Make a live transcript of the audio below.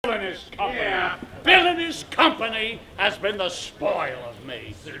villainous company. Yeah. Villainous company has been the spoil of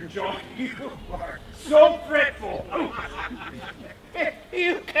me. Sir John, you are so fretful.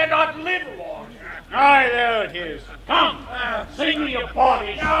 You cannot live longer. Aye, there it is. Come, sing me a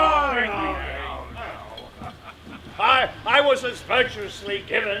body song. I was as virtuously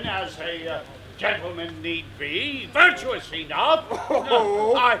given as a gentleman need be, virtuous enough.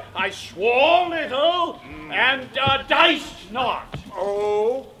 I swore little and diced not.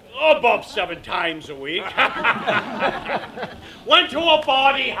 Above 7 times a week. Went to a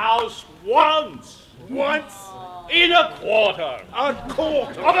bawdy house once. Once? In a quarter. A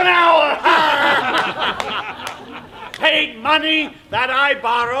quarter of an hour. Paid money that I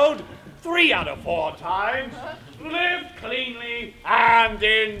borrowed 3 out of 4 times. Lived cleanly and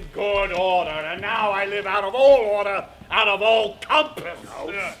in good order. And now I live out of all order, out of all compass.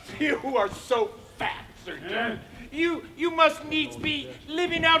 You are so fat, Sir John. You must needs be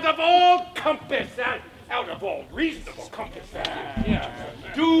living out of all compass, out of all reasonable compass.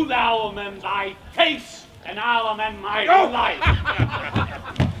 Do thou amend thy face, and I'll amend my life.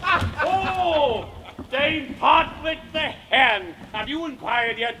 Oh, Dame Partlet the hen, have you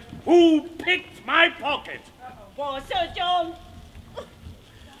inquired yet who picked my pocket? Why, Sir John,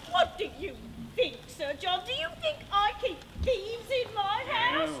 what do you think, Sir John? Do you think I keep thieves in my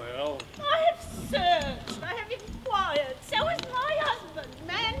house? Well. I have searched, I have inquired, so has my husband,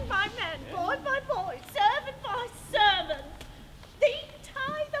 man by man, boy by boy, servant by servant. The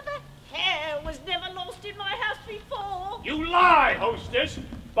tithe of a hair was never lost in my house before. You lie, hostess.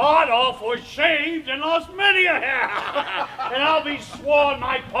 Bardolph was shaved and lost many a hair. And I'll be sworn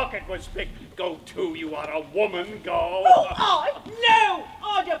my pocket was picked. Go to, you are a woman, go. Oh, I? No,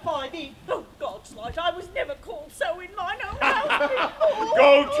 I defy thee. Oh, God's light, I was never called so in mine own house before.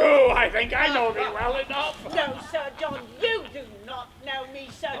 Go to, I think I know thee well enough. No, Sir John, you do not know me,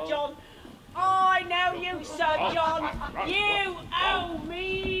 Sir John. I know you, Sir John. You owe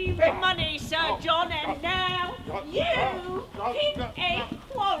me money, Sir John, and now you pick a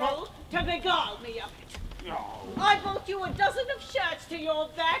quarrel to beguile me of it. I bought you a dozen of shirts to your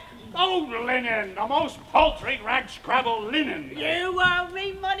back. Oh, linen, the most paltry rag-scrabble linen. You owe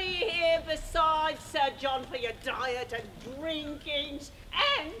me money here besides, Sir John, for your diet and drinkings,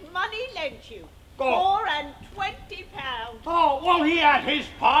 and money lent you. £4 and £20. Oh, well, he had his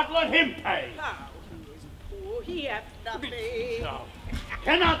part, let him pay. Oh, he is poor, he hath nothing. No.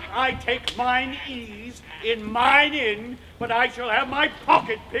 Cannot I take mine ease in mine inn, but I shall have my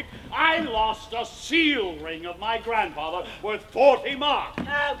pocket picked? I lost a seal ring of my grandfather worth 40 marks.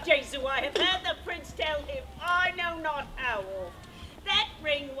 Oh, Jesu, I have heard the prince tell him, I know not how oft. That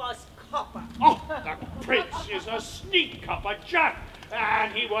ring was copper. Oh, the prince is a sneak copper jack.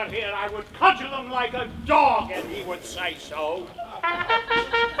 And he were here, I would cudgel him like a dog, and he would say so.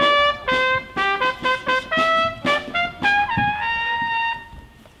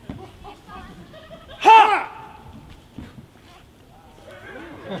 Ha!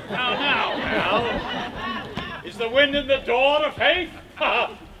 Now, well, is the wind in the door of faith?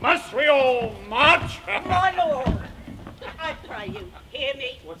 Must we all march? My lord, I pray you, hear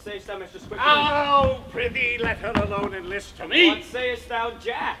me. What sayest thou, Mr. Squifford? Oh, prithee, let her alone and list to me. What sayest thou,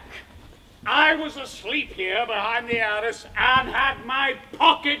 Jack? I was asleep here behind the arras and had my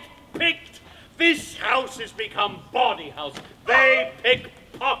pocket picked. This house has become bawdy house. They pick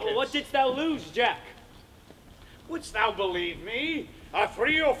pockets. Well, what didst thou lose, Jack? Wouldst thou believe me?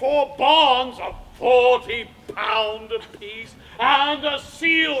 3 or 4 bonds of £40 apiece, and a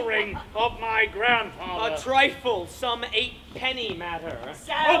seal ring of my grandfather. A trifle, some 8-penny matter.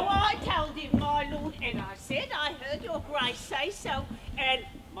 So I told him, my lord, and I said I heard your grace say so, and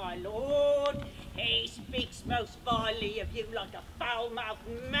my lord, he speaks most vilely of you like a foul-mouthed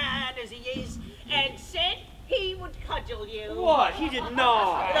man as he is, and said he would cudgel you. What? He did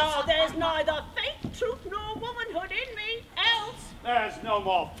not. No, there's neither faith, truth, nor womanhood in me, else. There's no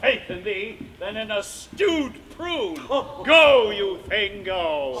more faith in thee than in a stewed prune. Go, you thing,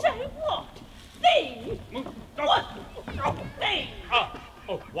 go. Say what? Thing? What thing?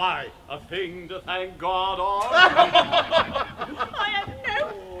 Oh, why, a thing to thank God on. I have no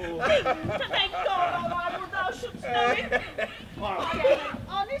thing to thank God on, I will thou shouldst know it. I am an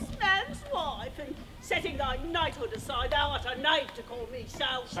honest man's wife, and setting thy knighthood aside, thou art a knave to call me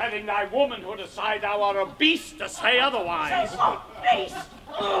so. Setting thy womanhood aside, thou art a beast to say otherwise. So what beast?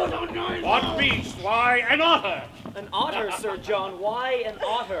 Oh, no. What beast? Why, an otter. An otter, Sir John. Why an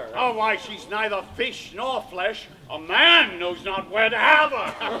otter? Oh, why, she's neither fish nor flesh. A man knows not where to have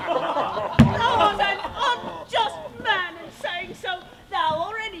her. Thou art an unjust man in saying so. Thou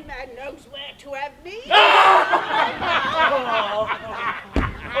or any man knows where to have me.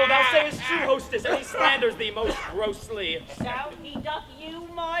 Oh, thou is true, hostess, and he slanders thee most grossly. So he doth you,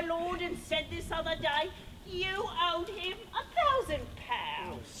 my lord, and said this other day you owed him £1,000.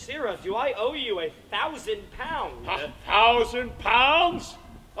 Oh, Sirrah, do I owe you £1,000? £1,000?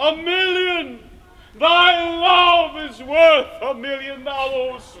 £1,000,000! Thy love is worth £1,000,000. Thou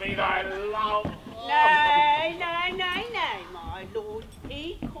owest me thy love. Nay, my lord.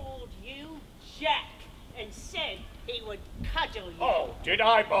 He called you Jack and said he would cudgel you. Oh, did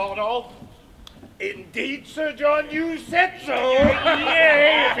I, Bardolph? Indeed, Sir John, you said so.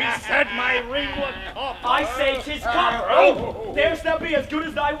 Yea, if he said my ring were copper. I say 'tis copper. Oh, darest thou be as good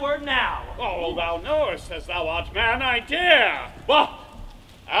as thy word now? Oh, thou knowest, as thou art man, I dare. But,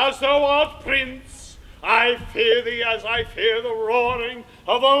 as thou art prince, I fear thee as I fear the roaring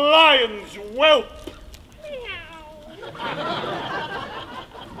of a lion's whelp.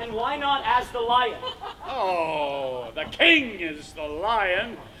 And why not as the lion? Oh, the king is the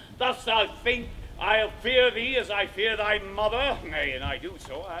lion. Dost thou think I'll fear thee as I fear thy mother? Nay, and I do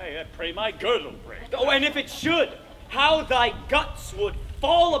so, I pray my girdle break. Oh, and if it should, how thy guts would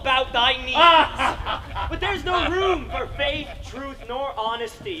fall about thy knees. But there's no room for faith, truth, nor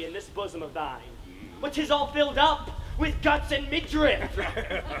honesty in this bosom of thine. But 'tis all filled up with guts and midriff.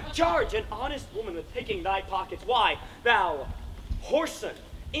 Charge an honest woman with picking thy pockets. Why, thou whoreson,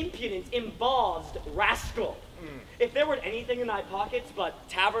 impudent, embossed rascal. If there were anything in thy pockets but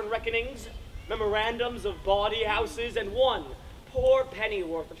tavern reckonings, memorandums of bawdy houses, and one poor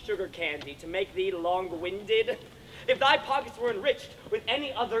pennyworth of sugar candy to make thee long-winded, if thy pockets were enriched with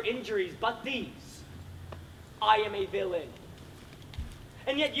any other injuries but these, I am a villain.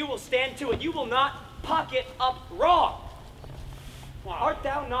 And yet you will stand to it. You will not pocket up wrong. Art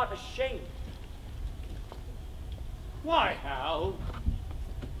thou not ashamed? Why, Hal,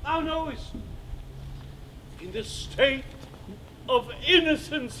 thou knowest, in the state of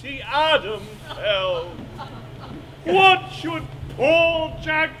innocency Adam fell. What should poor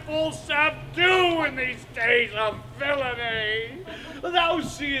Jack Falstaff do in these days of villainy? Thou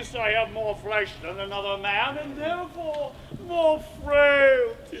seest I have more flesh than another man, and therefore more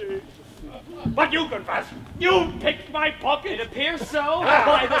frailty. But you confess, you picked my pocket. It appears so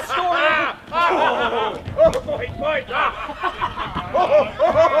by the story.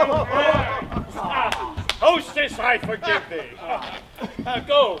 Hostess, I forgive thee.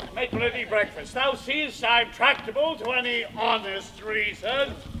 Go, make ready breakfast. Thou seest I'm tractable to any honest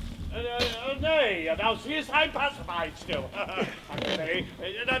reason. Nay, thou seest I'm pacified still. Nay,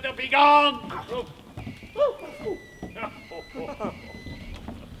 be gone.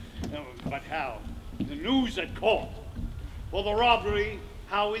 But how? The news at court. For the robbery,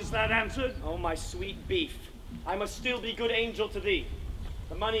 how is that answered? Oh, my sweet beef, I must still be good angel to thee.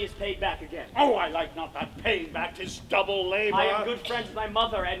 The money is paid back again. Oh, I like not that paying back, 'tis double labor. I am good friends with thy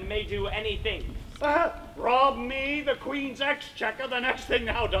mother and may do anything. Rob me, the Queen's exchequer, the next thing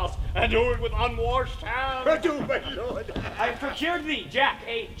thou dost, and do it with unwashed hands. Do my lord. I have procured thee, Jack,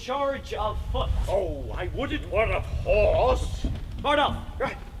 a charge of foot. Oh, I would it were of horse. Bardolph,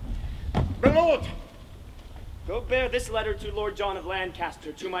 My lord. go bear this letter to Lord John of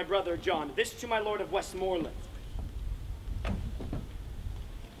Lancaster, to my brother John, this to my Lord of Westmoreland.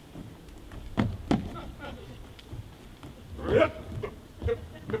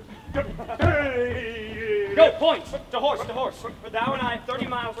 Go, point! To horse, to horse. For thou and I have 30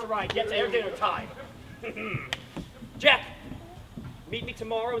 miles to ride, yet ere dinner time. Jack, meet me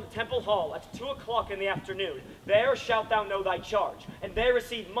tomorrow in the Temple Hall at 2 o'clock in the afternoon. There shalt thou know thy charge, and there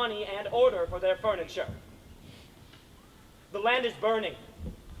receive money and order for their furniture. The land is burning.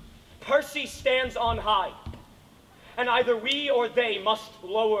 Percy stands on high, and either we or they must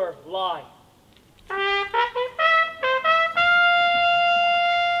lower lie.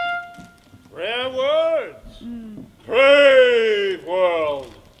 Rare words. Brave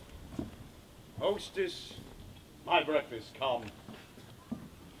world. Hostess, my breakfast come.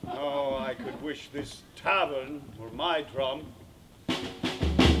 Oh, I could wish this tavern were my drum.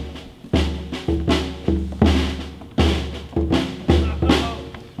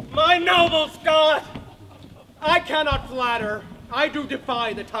 My noble Scot! I cannot flatter. I do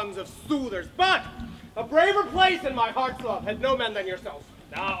defy the tongues of soothers, but a braver place in my heart's love has no man than yourself.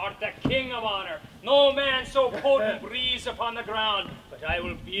 Thou art the king of honor. No man so potent breathes upon the ground, but I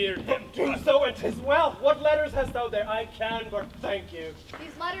will beard him. Do so, and 'tis well. What letters hast thou there? I can but thank you.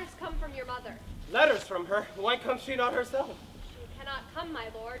 These letters come from your mother. Letters from her? Why comes she not herself? She cannot come, my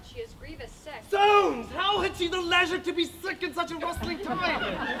lord. She is grievous sick. Zounds! How had she the leisure to be sick in such a rustling time?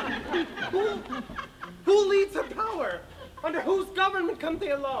 Who leads her power? Under whose government comes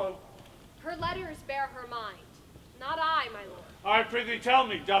they alone? Her letters bear her mind. Not I, my lord. I prithee tell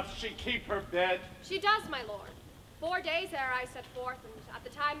me, doth she keep her bed? She does, my lord. 4 days ere I set forth, and at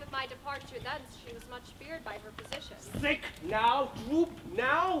the time of my departure thence, she was much feared by her physician. Sick now, droop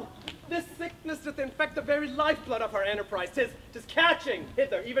now. This sickness doth infect the very lifeblood of our enterprise. Tis catching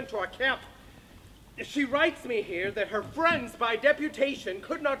hither, even to our camp. She writes me here that her friends by deputation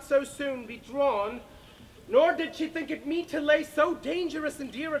could not so soon be drawn, nor did she think it meet to lay so dangerous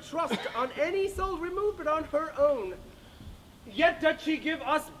and dear a trust on any soul removed but on her own. Yet doth she give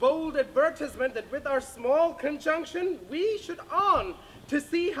us bold advertisement that with our small conjunction we should on to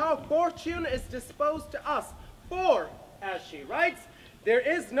see how fortune is disposed to us. For, as she writes, there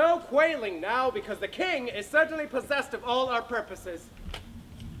is no quailing now, because the king is certainly possessed of all our purposes.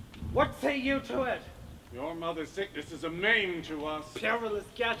 What say you to it? Your mother's sickness is a maim to us. Perilous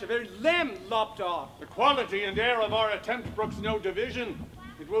gash, a very limb lopped off. The quality and air of our attempt brooks no division.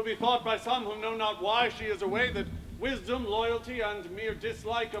 It will be thought by some who know not why she is away that wisdom, loyalty, and mere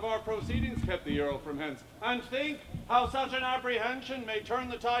dislike of our proceedings kept the earl from hence. And think how such an apprehension may turn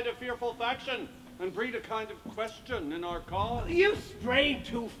the tide of fearful faction, and breed a kind of question in our cause. You stray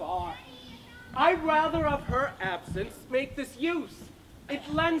too far. I rather of her absence make this use. It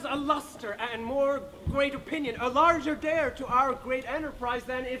lends a luster and more great opinion, a larger dare to our great enterprise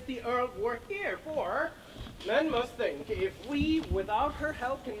than if the earl were here. For men must think, if we, without her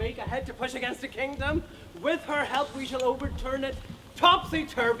help, can make a head to push against the kingdom, with her help we shall overturn it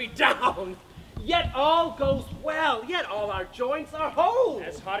topsy-turvy down. Yet all goes well, yet all our joints are whole.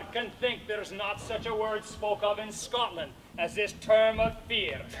 As heart can think, there's not such a word spoke of in Scotland as this term of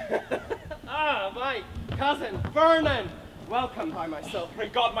fear. Ah, my cousin, Vernon. Welcome by myself. Pray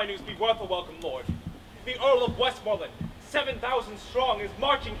God my news be worth a welcome, lord. The Earl of Westmoreland, 7,000 strong, is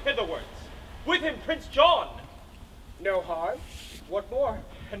marching hitherwards. With him Prince John. No harm. What more?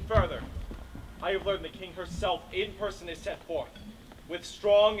 And further, I have learned the king herself in person is set forth, with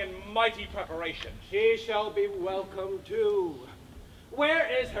strong and mighty preparation. She shall be welcome too. Where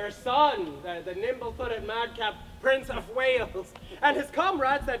is her son, the nimble-footed madcap Prince of Wales, and his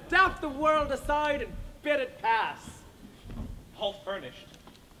comrades that daft the world aside and bid it pass? All furnished,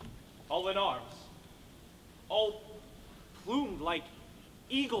 all in arms, all plumed like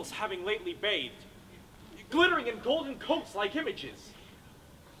eagles having lately bathed, glittering in golden coats like images.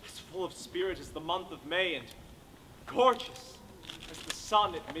 As full of spirit as the month of May, and gorgeous as the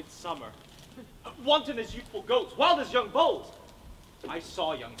sun at midsummer. Wanton as youthful goats, wild as young bulls. I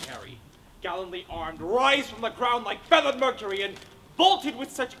saw young Harry, gallantly armed, rise from the ground like feathered Mercury, and vaulted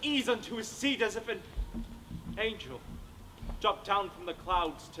with such ease unto his seat as if an angel dropped down from the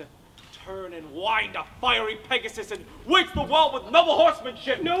clouds to turn and wind a fiery Pegasus and wage the world with noble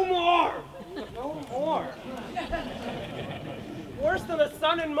horsemanship. No more! No more. Worse than a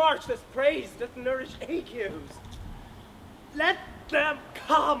sun in March, this praise doth nourish agues. Let them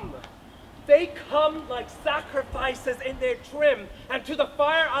come. They come like sacrifices in their trim, and to the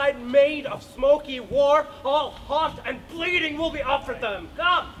fire-eyed maid of smoky war, all hot and bleeding will be offered them.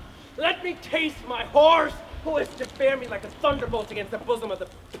 Come, let me taste my horse, who is to bear me like a thunderbolt against the bosom of the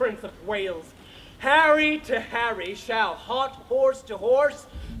Prince of Wales. Harry to Harry shall hot horse to horse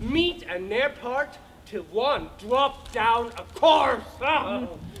meet and ne'er part till one drop down a corpse.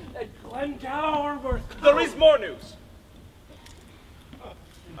 At Glendower were There is more news.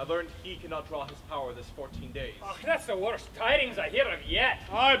 I learned he cannot draw his power this 14 days. Oh, that's the worst tidings I hear of yet.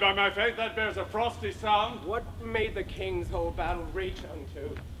 Aye, by my faith, that bears a frosty sound. What may the king's whole battle reach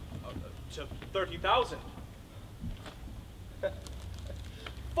unto? To 30,000.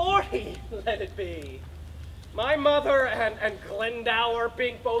 40, let it be. My mother and Glendower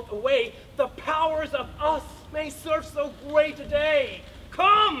being both away, the powers of us may serve so great a day.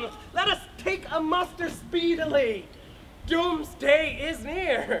 Come, let us take a muster speedily. Doomsday is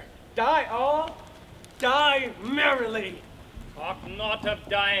near. Die all, die merrily. Talk not of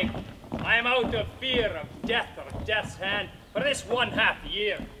dying. I am out of fear of death or death's hand for this 1/2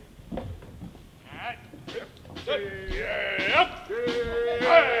 year.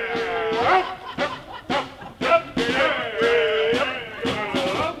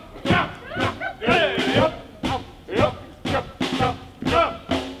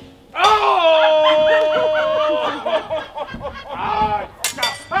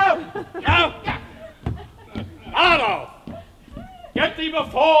 Arno, get thee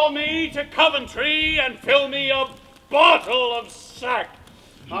before me to Coventry and fill me a bottle of sack.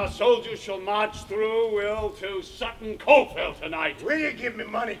 Our soldiers shall march through, Will, to Sutton Coldfield tonight. Will you give me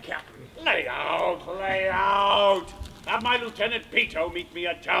money, Captain? Lay out, lay out. Have my Lieutenant Peto meet me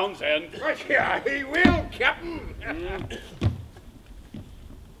at Townsend. Yeah, he will, Captain.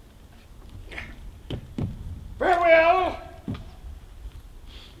 Farewell.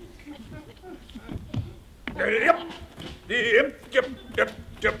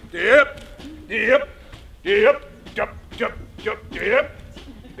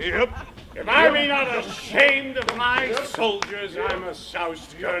 If I be not ashamed of my soldiers, I'm a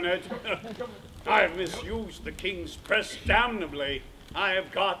soused gurnet. I have misused the king's press damnably. I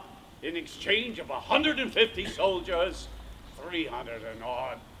have got, in exchange of 150 soldiers, 300 and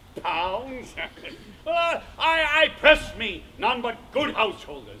odd pounds. I press me none but good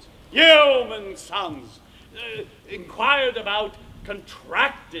householders, yeomen's sons, inquired about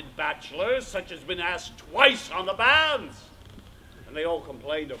contracted bachelors, such as been asked twice on the bands. And they all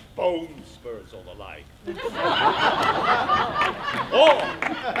complained of bone spurs or the like. Or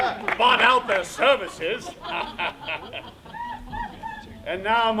bought out their services. And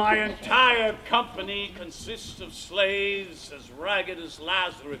now my entire company consists of slaves as ragged as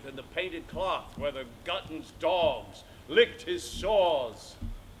Lazarus in the painted cloth where the glutton's dogs licked his sores,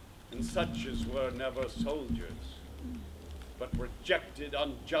 and such as were never soldiers, but rejected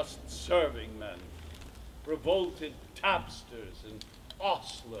unjust serving men, revolted tapsters and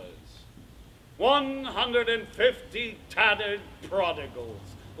ostlers, 150 tattered prodigals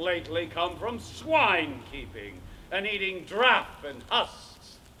lately come from swine keeping and eating draff and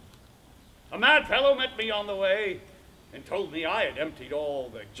husks. A mad fellow met me on the way and told me I had emptied all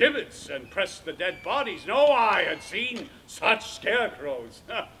the gibbets and pressed the dead bodies. No eye had seen such scarecrows.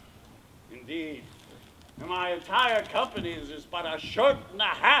 Indeed, my entire company is but a shirt and a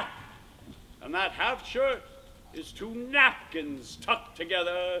hat, and that half shirt is 2 napkins tucked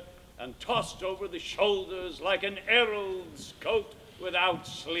together and tossed over the shoulders like an herald's coat without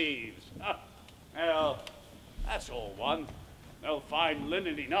sleeves. Well, that's all one. They'll find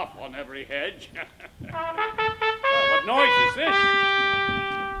linen enough on every hedge. What noise is this?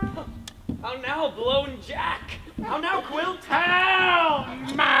 How now, blown Jack? How now, Quill? How,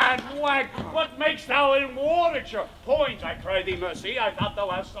 mad wag! What makest thou in Warwickshire? Point, I pray thee, mercy. I thought thou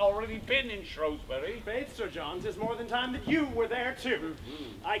hadst already been in Shrewsbury. Faith, Sir John, 'tis more than time that you were there too.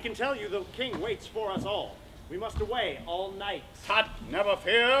 I can tell you the king waits for us all. We must away all night. Tut, never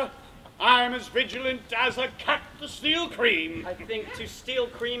fear. I'm as vigilant as a cat to steal cream. I think to steal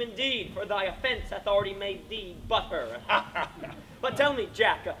cream indeed, for thy offense hath already made thee butter. But tell me,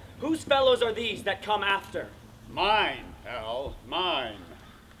 Jack, whose fellows are these that come after? Mine, pal, mine.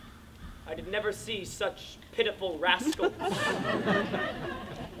 I did never see such pitiful rascals.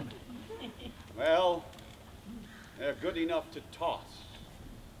 Well, they're good enough to toss.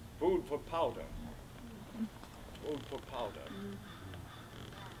 Food for powder. Food for powder.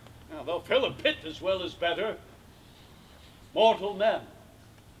 Now, they'll fill a pit as well as better. Mortal men.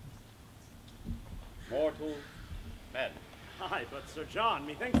 Mortal men. Aye, but Sir John,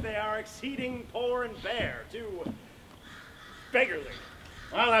 methinks they are exceeding poor and bare, too beggarly.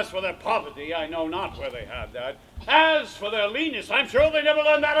 Well, as for their poverty, I know not where they had that. As for their leanness, I'm sure they never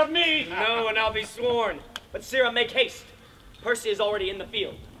learned that of me. No, and I'll be sworn. But, Sirrah, make haste. Percy is already in the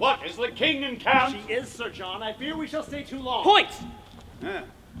field. What, is the king in camp? She is, Sir John. I fear we shall stay too long. Point! Yeah.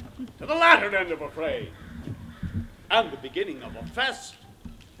 To the latter end of a fray. And the beginning of a fest.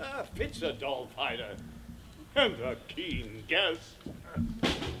 Fitz a dull fighter. And a keen guest.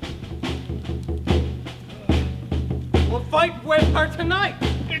 We'll fight with her tonight.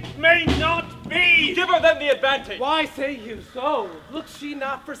 It may not be. Give her then the advantage. Why say you so? Looks she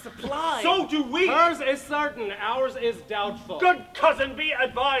not for supply? So do we. Hers is certain, ours is doubtful. Good cousin, be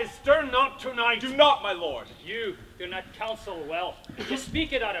advised, stir not tonight. Do not, my lord. You do not counsel well. You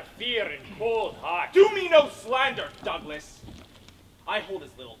speak it out of fear and cold heart. Do me no slander, Douglas. I hold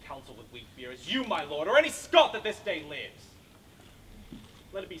as little counsel with weak fear as you, my lord, or any Scot that this day lives.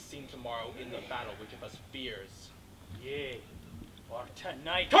 Let it be seen tomorrow in the battle which of us fears. Yea, or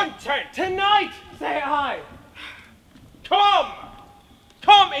tonight. Content! Tonight, say I. Come!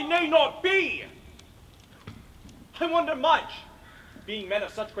 Come, it may not be! I wonder much, being men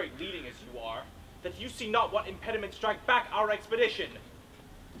of such great leading as you are, that you see not what impediments drag back our expedition.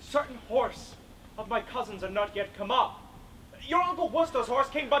 Certain horse of my cousins are not yet come up. Your Uncle Worcester's horse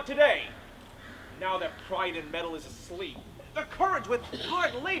came but today. Now their pride and mettle is asleep. Their courage with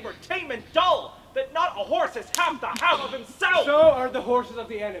hard labor tame and dull, that not a horse is half the half of himself. So are the horses of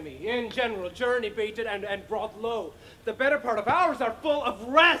the enemy, in general, journey baited and brought low. The better part of ours are full of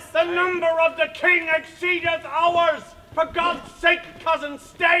rest. The number of the king exceedeth ours. For God's sake, cousin,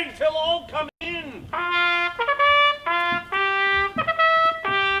 stay till all come in. I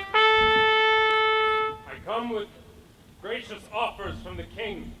come with gracious offers from the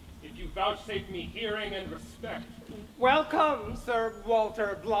king, if you vouchsafe me hearing and respect. Welcome, Sir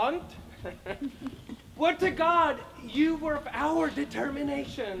Walter Blunt. Would to God you were of our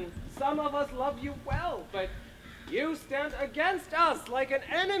determination. Some of us love you well, but you stand against us like an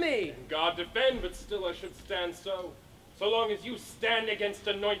enemy. God defend, but still I should stand so long as you stand against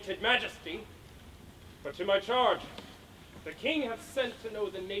anointed majesty. But to my charge, the king hath sent to know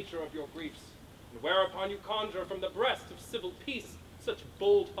the nature of your griefs, and whereupon you conjure from the breast of civil peace such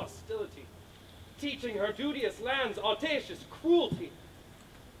bold hostility, teaching her duteous lands audacious cruelty.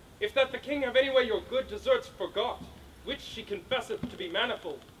 If that the king have any way your good deserts forgot, which she confesseth to be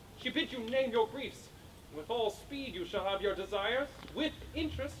manifold, she bid you name your griefs, and with all speed you shall have your desires, with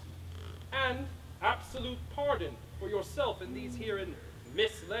interest, and absolute pardon for yourself and these herein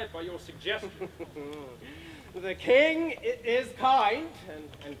misled by your suggestion. The king is kind,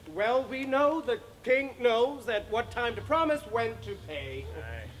 and well we know the king knows at what time to promise, when to pay.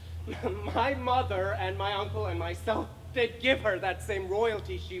 My mother and my uncle and myself did give her that same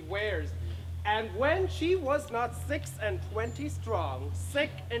royalty she wears. And when she was not 26 strong, sick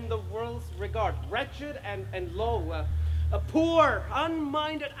in the world's regard, wretched and low, a poor,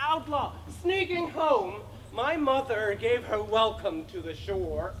 unminded outlaw, sneaking home, my mother gave her welcome to the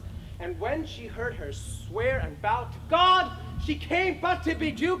shore. And when she heard her swear and vow to God, she came but to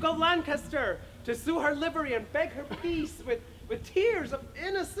be Duke of Lancaster, to sue her livery and beg her peace with tears of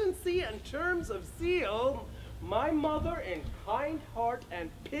innocency and terms of zeal. My mother, in kind heart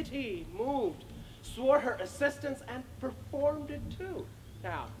and pity moved, swore her assistance and performed it too.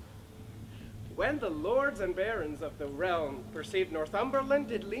 Now, when the lords and barons of the realm perceived Northumberland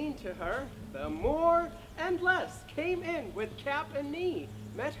did lean to her, the more and less came in with cap and knee,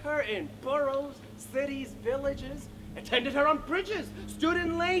 met her in boroughs, cities, villages, attended her on bridges, stood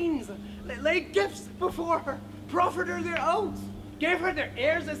in lanes, laid gifts before her, proffered her their oaths, gave her their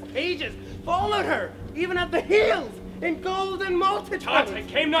heirs as pages, followed her, even at the heels, in golden multitudes. I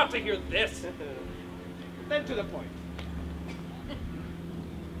came not to hear this. Then to the point.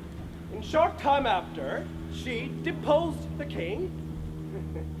 In short time after, she deposed the king.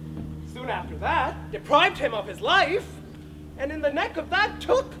 Soon after that, deprived him of his life, and in the neck of that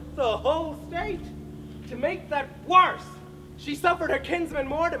took the whole state. To make that worse, she suffered her kinsman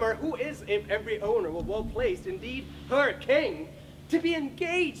Mortimer, who is, if every owner were well placed, indeed her king, to be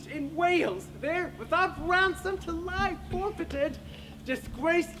engaged in Wales, there without ransom to lie forfeited,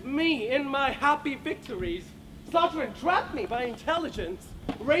 disgraced me in my happy victories, sought to entrap me by intelligence,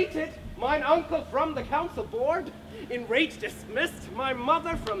 rated mine uncle from the council board, in rage dismissed my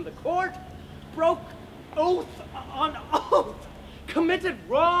mother from the court, broke oath on oath, committed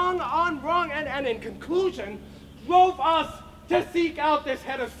wrong on wrong, and in conclusion, drove us to seek out this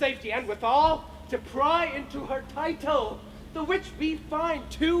head of safety, and withal, to pry into her title, the which we find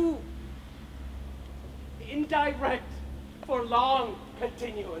too indirect for long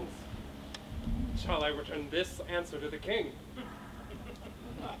continuance. Shall I return this answer to the king?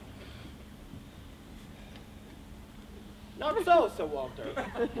 Not so, Sir Walter.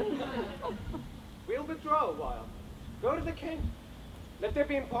 We'll withdraw a while. Go to the king. Let there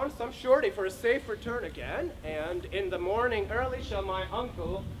be in pawn some surety for a safe return again, and in the morning early shall my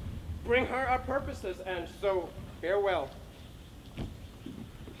uncle bring her our purposes, and so farewell.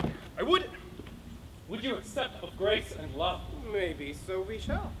 I would you accept of grace and love? Maybe so we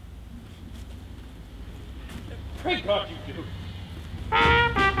shall. Pray God you do.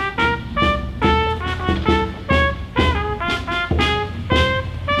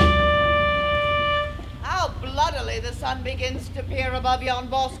 How bloodily the sun begins to peer above yon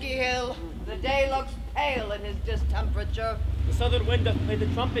bosky hill. The day looks pale in his distemperature. The southern wind doth play the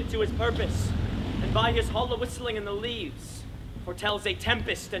trumpet to his purpose, and by his hollow whistling in the leaves foretells a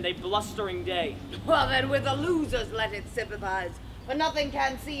tempest and a blustering day. Well, then with the losers let it sympathize, for nothing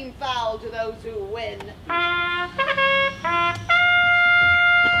can seem foul to those who win.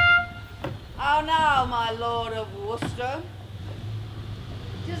 How now, my lord of Worcester?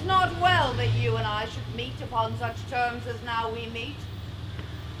 'Tis not well that you and I should meet upon such terms as now we meet.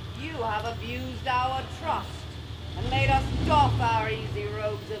 You have abused our trust, and made us doff our easy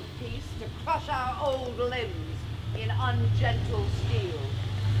robes of peace to crush our old limbs in ungentle steel.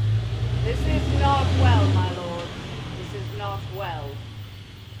 This is not well, my lord. This is not well.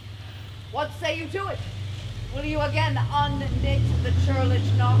 What say you to it? Will you again unknit the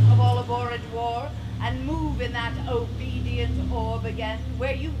churlish knot of all abhorred war, and move in that obedient orb again,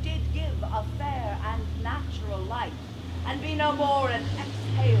 where you did give a fair and natural light, and be no more an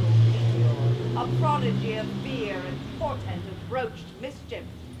exhaled meteor, a prodigy of fear and portent of broached mischief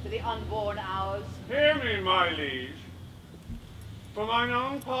to the unborn hours? Hear me, my liege. For mine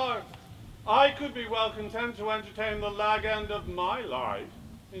own part, I could be well content to entertain the lag end of my life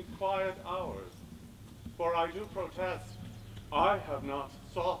in quiet hours, for I do protest, I have not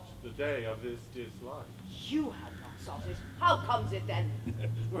sought the day of this dislike. You have not sought it. How comes it then?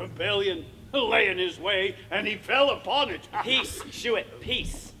 Rebellion lay in his way, and he fell upon it. Peace, Shuit,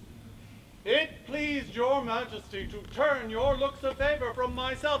 peace. It pleased your majesty to turn your looks of favor from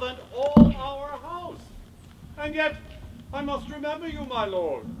myself and all our house. And yet, I must remember you, my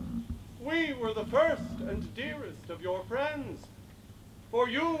lord. We were the first and dearest of your friends. For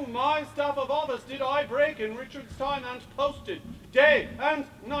you, my staff of office, did I break in Richard's time and posted day and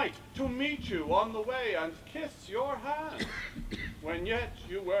night to meet you on the way and kiss your hand. When yet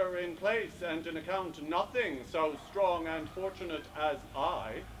you were in place and in account nothing so strong and fortunate as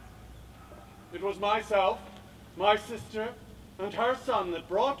I. It was myself, my sister, and her son that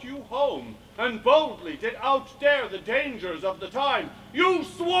brought you home and boldly did outdare the dangers of the time. You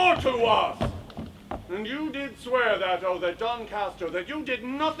swore to us! And you did swear that oath at Doncaster, that you did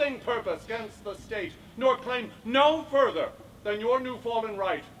nothing purpose against the state, nor claim no further than your new fallen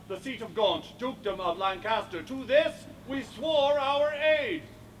right, the seat of Gaunt, dukedom of Lancaster. To this we swore our aid.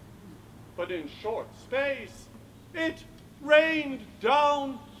 But in short space, it rained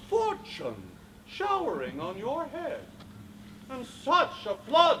down fortune, showering on your head. And such a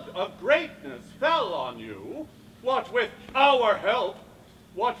flood of greatness fell on you, what with our help,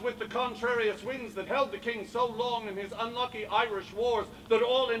 what with the contrarious winds that held the king so long in his unlucky Irish wars, that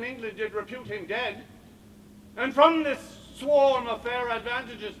all in England did repute him dead. And from this swarm of fair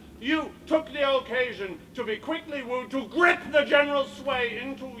advantages, you took the occasion to be quickly wooed to grip the general sway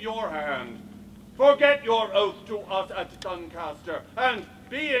into your hand. Forget your oath to us at Doncaster, and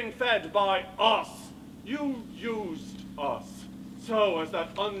being fed by us, you used us. So as that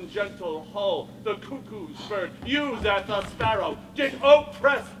ungentle hull, the cuckoo's bird, used as the sparrow, did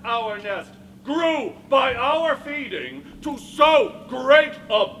oppress our nest, grew by our feeding to so great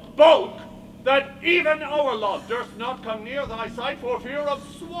a bulk, that even our love durst not come near thy sight for fear of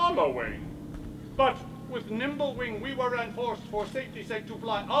swallowing. But with nimble wing we were enforced for safety's sake to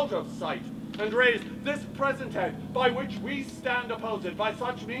fly out of sight, and raise this present head, by which we stand opposed by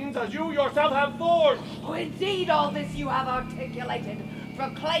such means as you yourself have forged. Oh, indeed, all this you have articulated,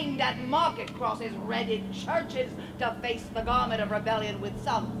 proclaimed at market crosses, read in churches, to face the garment of rebellion with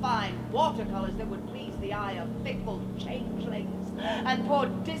some fine watercolors that would please the eye of fickle changelings, and poor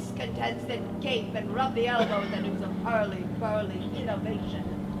discontents that gape and rub the elbow at the news of hurly-burly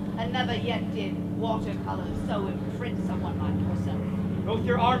innovation, and never yet did watercolors so imprint someone like yourself. Both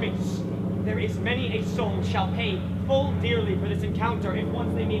your armies, there is many a soul shall pay full dearly for this encounter if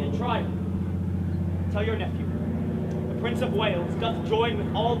once they meet in trial. Tell your nephew, the Prince of Wales doth join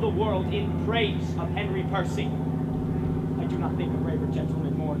with all the world in praise of Henry Percy. I do not think a braver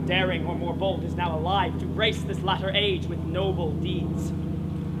gentleman more daring or more bold is now alive to grace this latter age with noble deeds.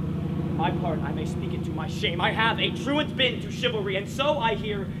 My part, I may speak it to my shame. I have a truant been to chivalry, and so I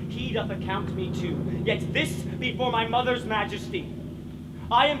hear he doth account me too. Yet this before my mother's majesty,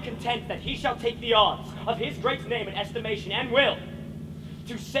 I am content that he shall take the odds of his great name and estimation, and will,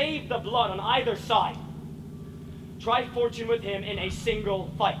 to save the blood on either side, try fortune with him in a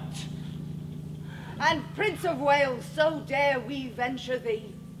single fight. And Prince of Wales, so dare we venture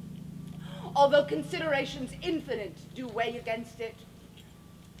thee, although considerations infinite do weigh against it.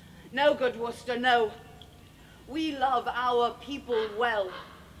 No, good Worcester, no. We love our people well,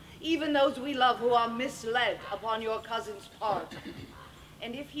 even those we love who are misled upon your cousin's part.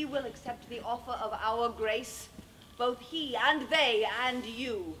 And if he will accept the offer of our grace, both he and they and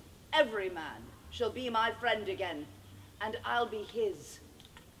you, every man, shall be my friend again, and I'll be his.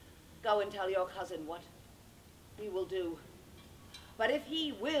 Go and tell your cousin what we will do. But if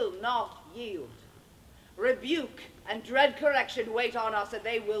he will not yield, rebuke and dread correction wait on us, and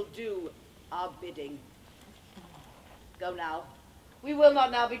they will do our bidding. Go now. We will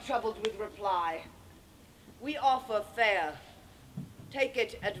not now be troubled with reply. We offer fair. Take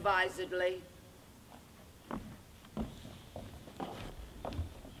it advisedly.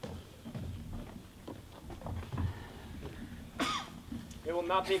 It will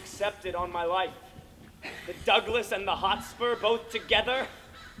not be accepted on my life. The Douglas and the Hotspur, both together,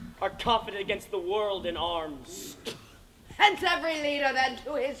 are confident against the world in arms. Hence every leader then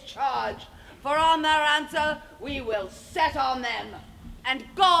to his charge, for on their answer we will set on them, and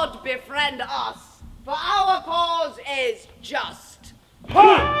God befriend us, for our cause is just.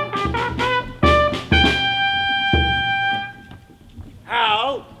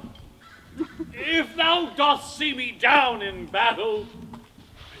 Hal, if thou dost see me down in battle,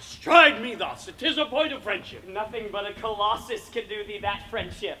 stride me thus. It is a point of friendship. Nothing but a colossus can do thee that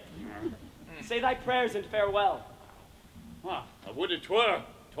friendship. Say thy prayers and farewell. I would it were.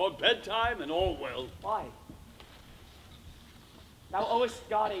 toward bedtime and all well. Why? Thou owest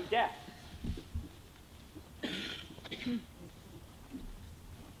God a debt.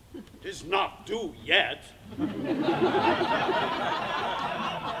 Tis not due yet.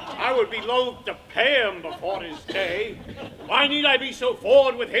 I would be loath to pay him before his day. Why need I be so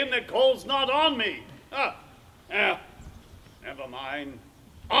forward with him that calls not on me? Never mind.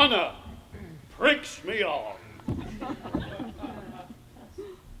 Honor pricks me on.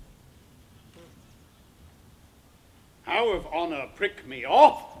 How if honor prick me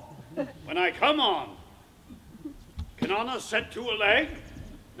off when I come on? Can honor set to a leg?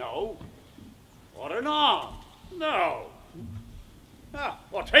 No. Or an arm? No.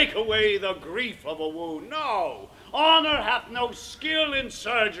 Or take away the grief of a wound? No. Honor hath no skill in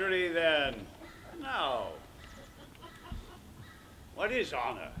surgery then? No. What is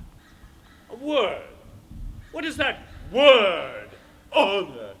honor? A word. What is that word?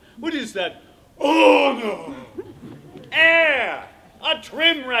 Honor. What is that honor? Air. A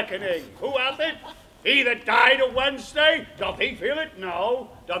trim reckoning. Who hath it? He that died a Wednesday, doth he feel it?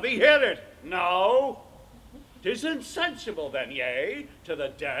 No. Doth he hear it? No. 'Tis insensible then, yea, to the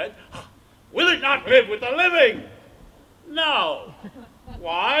dead. Will it not live with the living? No.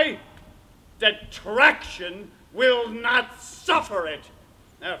 Why? Detraction will not suffer it.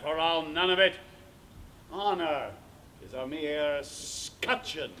 Therefore I'll none of it. Honor is a mere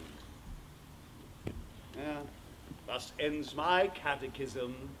scutcheon. Thus ends my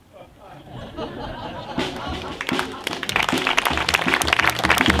catechism.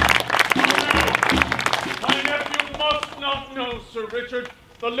 My nephew must not know, Sir Richard,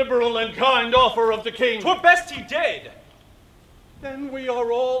 the liberal and kind offer of the king. 'Twere best he did. Then we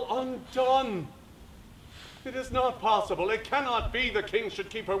are all undone. It is not possible. It cannot be the king should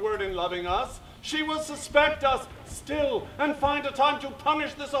keep her word in loving us. She will suspect us still and find a time to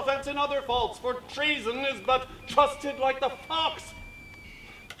punish this offense in other faults, for treason is but trusted like the fox.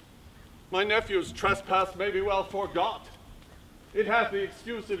 My nephew's trespass may be well forgot. It hath the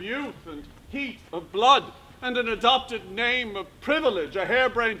excuse of youth and heat of blood, and an adopted name of privilege, a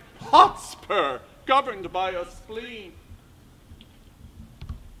harebrained Hotspur, governed by a spleen.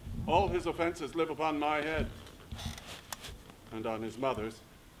 All his offenses live upon my head, and on his mother's.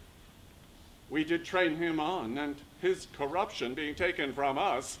 We did train him on, and his corruption being taken from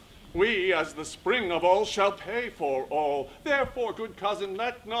us, we, as the spring of all, shall pay for all. Therefore, good cousin,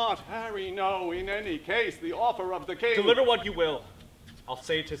 let not Harry know in any case the offer of the king. Deliver what you will. I'll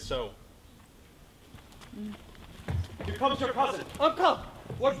say 'tis so. Here comes your cousin. Uncle,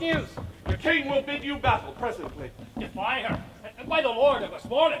 what news? The king will bid you battle presently. Defy her, and by the Lord of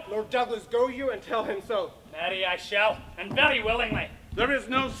Westmoreland. Lord Douglas, go you and tell him so. Marry, I shall, and very willingly. There is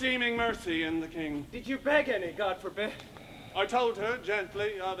no seeming mercy in the king. Did you beg any, God forbid? I told her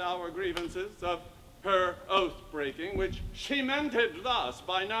gently of our grievances, of her oath-breaking, which she mended thus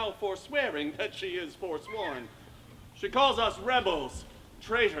by now forswearing that she is forsworn. She calls us rebels,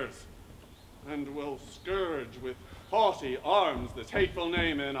 traitors, and will scourge with haughty arms this hateful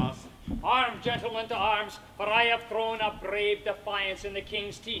name in us. Arm, gentlemen, to arms, for I have thrown a brave defiance in the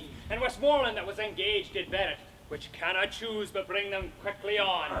king's teeth, and Westmoreland that was engaged did bear it, which cannot choose but bring them quickly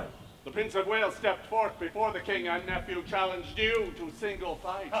on. The Prince of Wales stepped forth before the king and nephew challenged you to single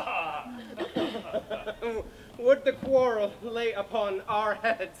fight. Would the quarrel lay upon our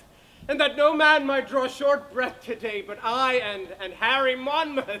heads, and that no man might draw short breath today but I and Harry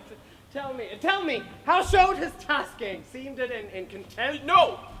Monmouth. Tell me, how showed his tasking? Seemed it in contempt?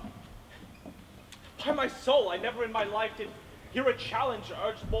 No! By my soul, I never in my life did hear a challenge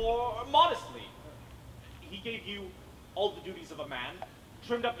urged more modestly. He gave you all the duties of a man,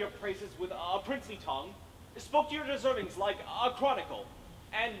 trimmed up your praises with a princely tongue, spoke to your deservings like a chronicle,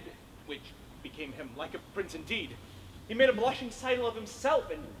 and, which became him like a prince indeed, he made a blushing sidle of himself,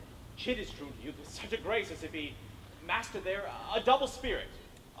 and chid is true to you with such a grace as if he mastered there a double spirit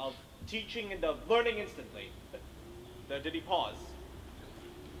of teaching and of learning instantly. There did he pause.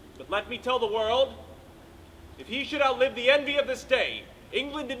 But let me tell the world, if he should outlive the envy of this day,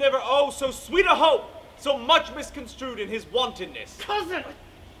 England did never owe so sweet a hope, so much misconstrued in his wantonness. Cousin,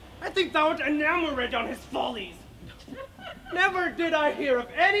 I think thou art enamored on his follies. Never did I hear of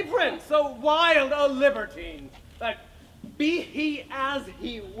any prince so wild a libertine, that be he as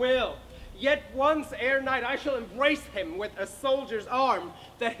he will, yet once ere night I shall embrace him with a soldier's arm,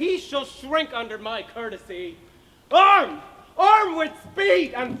 that he shall shrink under my courtesy. Arm! Arm with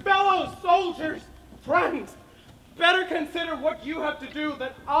speed, and fellow soldiers, friends, better consider what you have to do,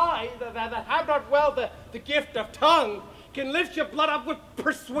 that I, that have not well the gift of tongue, can lift your blood up with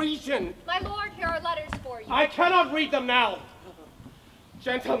persuasion. My lord, here are letters for you. I cannot read them now.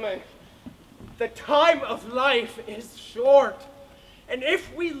 Gentlemen, the time of life is short. And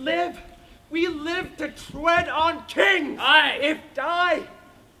if we live to tread on kings. Aye. If die,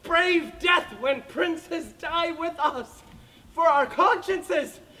 brave death when princes die with us. For our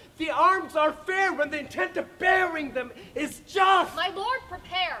consciences, the arms are fair when the intent of bearing them is just. My lord,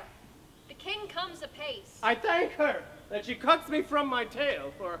 prepare. The king comes apace. I thank her that she cuts me from my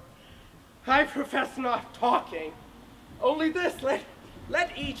tale, for I profess not talking. Only this,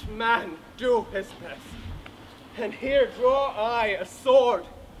 let each man do his best. And here draw I a sword,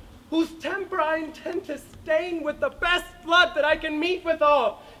 whose temper I intend to stain with the best blood that I can meet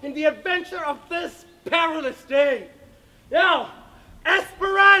withal in the adventure of this perilous day. Now,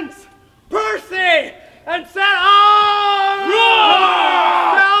 Esperance, Percy, and set arms!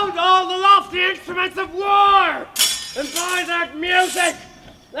 Sound all the lofty instruments of war, and by that music,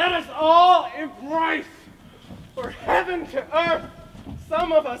 let us all embrace. For heaven to earth,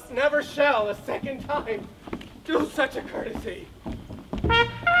 some of us never shall a second time do such a courtesy.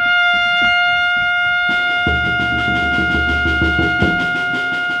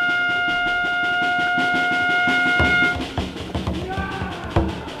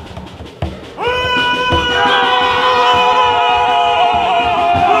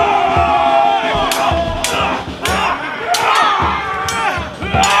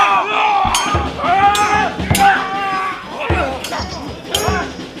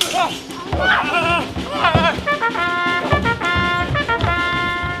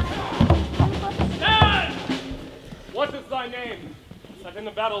 In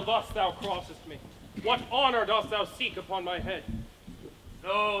the battle thus thou crossest me. What honor dost thou seek upon my head?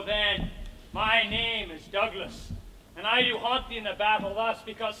 So then, my name is Douglas, and I do haunt thee in the battle thus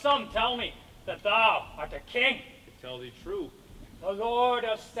because some tell me that thou art a king. To tell thee true. The Lord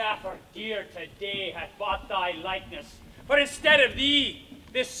of Stafford dear today hath bought thy likeness, for instead of thee,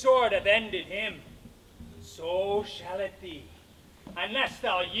 this sword hath ended him. So shall it be, unless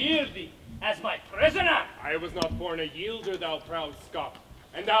thou yield thee as my prisoner. I was not born a yielder, thou proud Scot,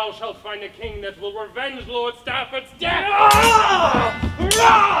 and thou shalt find a king that will revenge Lord Stafford's death.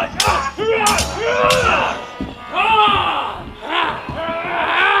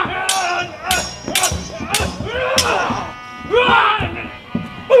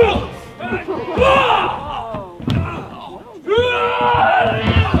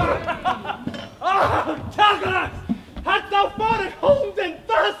 Douglas! Hast thou fought at home then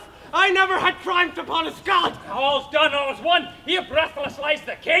thus? I never had triumphed upon a Scot! All's done, all's won. Here breathless lies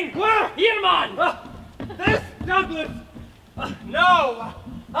the king. Where? Here, man! This Douglas! No!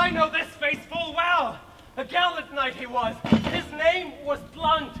 I know this face full well. A gallant knight he was. His name was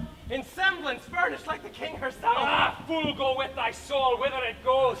Blunt, in semblance furnished like the king herself. Ah, fool, go with thy soul whither it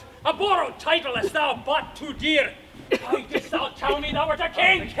goes. A borrowed title hast thou bought too dear. Why didst thou tell me thou wert a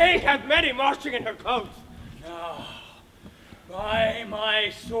king? The king hath many marching in her coats. No. By my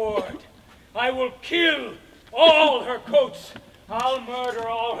sword, I will kill all her coats. I'll murder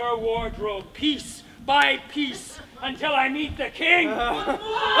all her wardrobe, piece by piece, until I meet the king. But wait!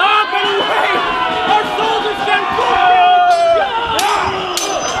 Our soldiers stand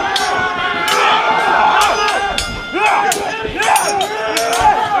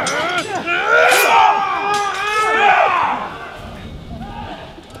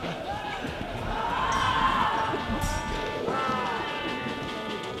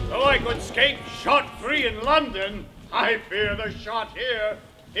Though I could escape shot-free in London, I fear the shot here.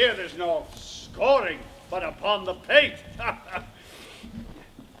 Here there's no scoring, but upon the pate.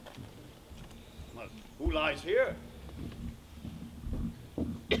 Well, who lies here?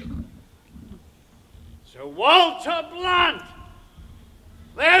 Sir Walter Blunt!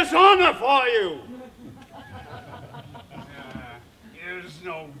 There's honor for you! Here's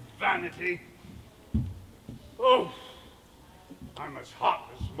no vanity. Oh, I'm as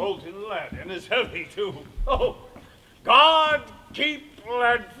hot as molten lead, and as heavy, too. Oh, God keep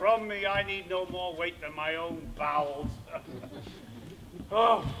lead from me. I need no more weight than my own bowels.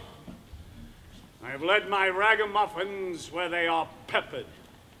 Oh, I've led my ragamuffins where they are peppered.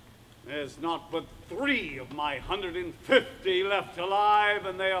 There's not but 3 of my 150 left alive,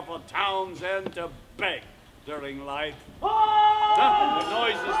 and they are for Townsend to beg during life. What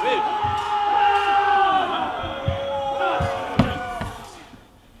noise is this?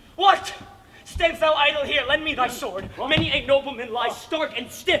 What? Standst thou idle here? Lend me thy sword. Many a nobleman lies stark and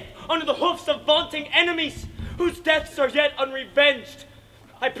stiff under the hoofs of vaunting enemies, whose deaths are yet unrevenged.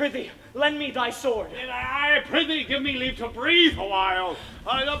 I prithee, lend me thy sword. I prithee, give me leave to breathe a while.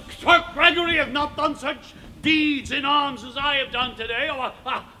 Sir Gregory hath not done such deeds in arms as I have done today.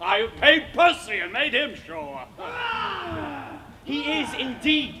 I have paid Percy and made him sure. he is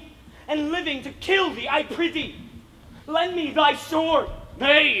indeed, and living to kill thee, I prithee. Lend me thy sword.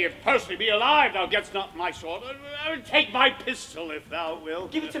 Nay, if Percy be alive, thou getst not my sword. Take my pistol, if thou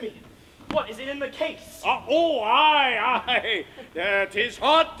wilt. Give it to me. What, is it in the case? Aye. 'Tis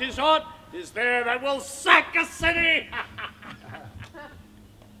hot, 'tis hot. 'Tis there that will sack a city.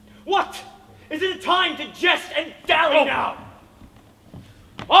 What? Is it a time to jest and dally now?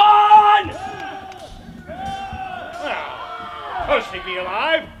 On! Well, Percy be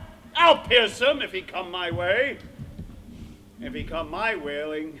alive. I'll pierce him if he come my way. If he come my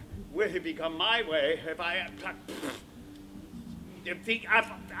way,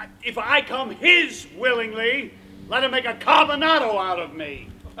 if I come his willingly, let him make a carbonado out of me.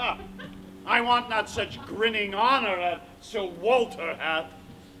 I want not such grinning honor that Sir Walter hath.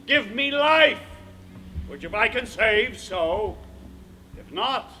 Give me life, which if I can save, so. If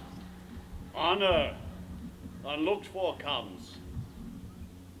not, honor unlooked for comes.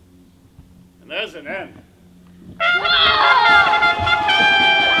 And there's an end.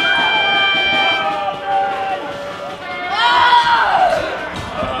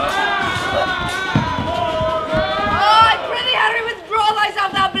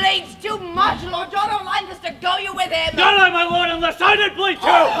 Too much, Lord John of Lancaster. Go you with him. Not I, my lord, unless I did bleed too.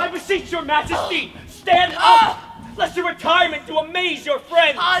 I beseech your majesty, stand up, lest your retirement to amaze your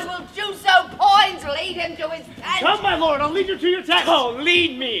friends. I will do so. Poins, lead him to his tent. Come, my lord, I'll lead you to your tent. Oh,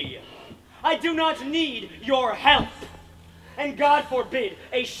 lead me. I do not need your help. And God forbid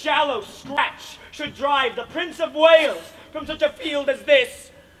a shallow scratch should drive the Prince of Wales from such a field as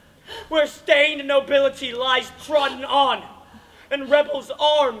this, where stained nobility lies trodden on, and rebels'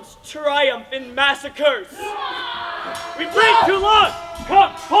 arms triumph in massacres. We bleed too long!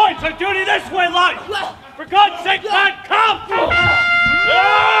 Come, points of duty this way, lad! For God's sake, lad, come!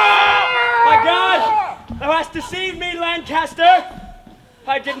 My God, thou hast deceived me, Lancaster!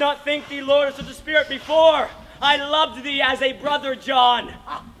 I did not think thee lord of such a spirit before. I loved thee as a brother, John.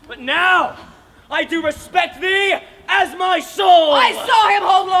 But now, I do respect thee as my soul! I saw him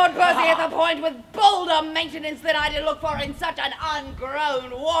hold Lord Percy at the point with bolder maintenance than I did look for in such an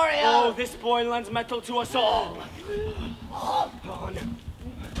ungrown warrior. Oh, this boy lends mettle to us all. On.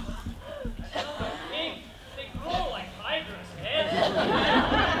 They grow like hydras, heads.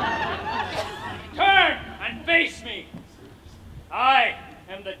 Turn and face me. I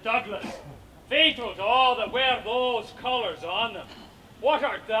am the Douglas, fatal to all that wear those colours on them. What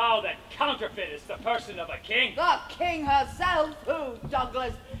art thou that counterfeitest the person of a king? The king herself, who,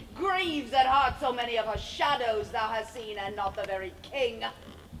 Douglas, grieves at heart so many of her shadows thou hast seen, and not the very king.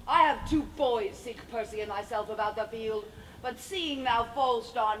 I have 2 boys seek Percy and myself about the field, but seeing thou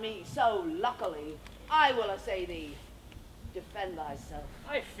fall'st on me so luckily, I will assay thee. Defend thyself.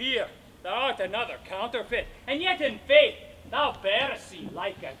 I fear thou art another counterfeit, and yet in faith thou bearest thee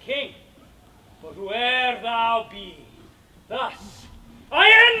like a king. But whoe'er thou be, thus I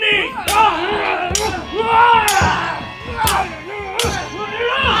end thee!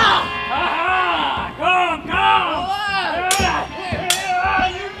 Come, come!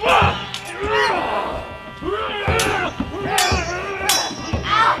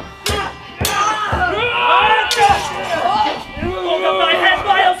 Hold up thy head,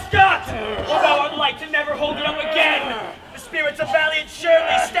 vile Scot! Or thou art like to never hold it up again! The spirits of valiant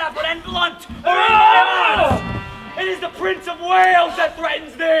Shirley, Stafford, and Blunt are in my arms! It is the Prince of Wales that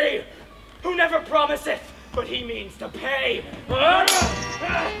threatens thee, who never promiseth, but he means to pay.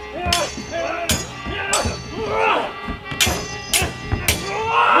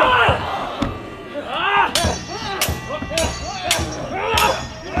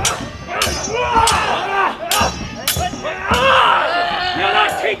 You'll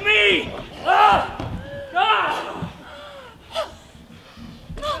not take me!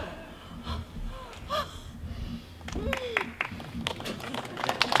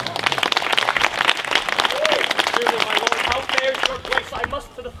 I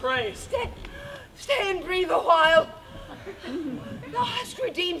must to the fray. Stay and breathe a while. Thou hast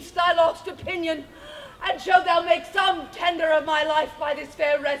redeemed thy lost opinion, and shalt thou make some tender of my life by this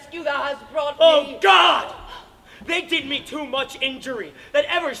fair rescue thou hast brought me. Oh God! They did me too much injury that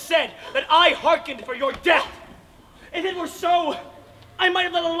ever said that I hearkened for your death. If it were so, I might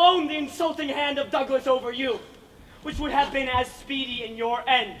have let alone the insulting hand of Douglas over you, which would have been as speedy in your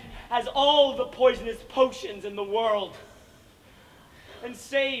end as all the poisonous potions in the world, and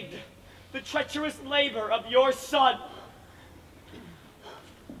saved the treacherous labor of your son.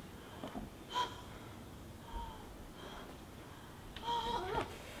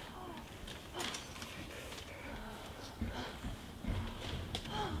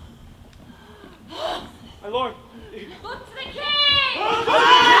 My lord. Look to the king!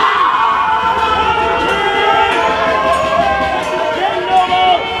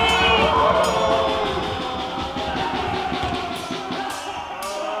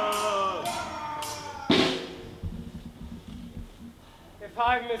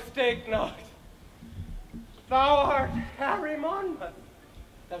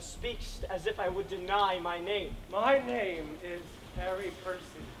 Thou speakst as if I would deny my name. My name is Harry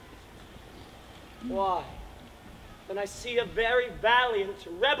Percy. Why? Then I see a very valiant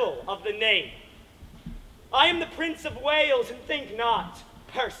rebel of the name. I am the Prince of Wales, and think not,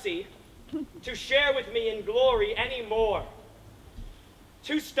 Percy, to share with me in glory any more.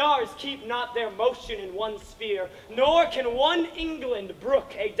 2 stars keep not their motion in one sphere, nor can one England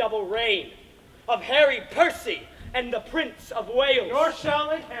brook a double reign of Harry Percy and the Prince of Wales. Nor shall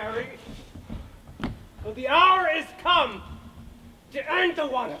it, Harry. For the hour is come to end the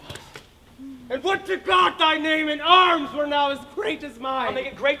one of us. And would to God thy name in arms were now as great as mine. I'll make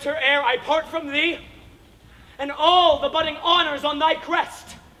it greater ere I part from thee, and all the budding honors on thy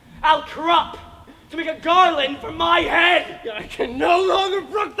crest I'll crop to make a garland for my head. I can no longer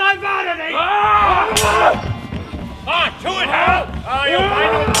brook thy vanity. To it, Hal! You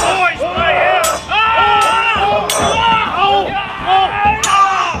find the boys play here!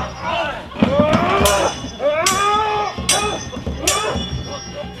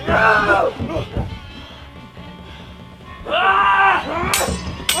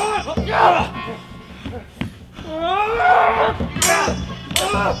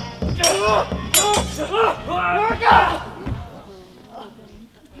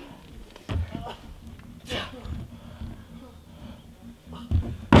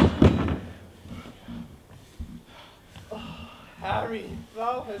 Harry,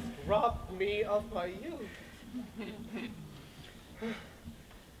 thou hast robbed me of my youth.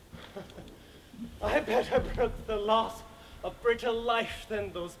 I better brook the loss of brittle life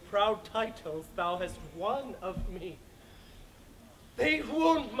than those proud titles thou hast won of me. They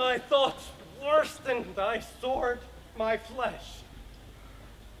wound my thoughts worse than thy sword my flesh.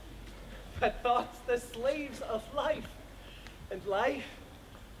 But thoughts the slaves of life, and life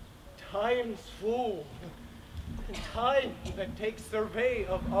time's fool. And time that takes survey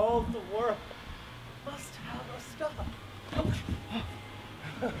of all the world must have a stop.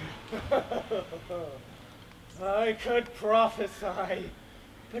 I could prophesy,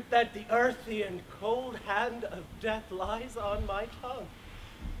 but that the earthy and cold hand of death lies on my tongue.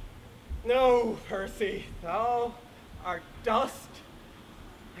 No, Percy, thou art dust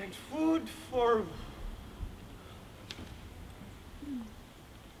and food for...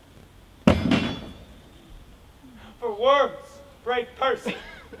 For worms, brave Percy.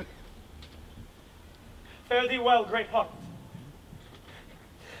 Fare thee well, great heart.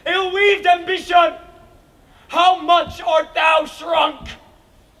 Ill-weaved ambition, how much art thou shrunk?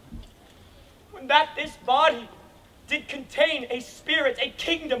 When that this body did contain a spirit, a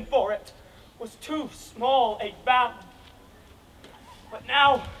kingdom for it, was too small a bound. But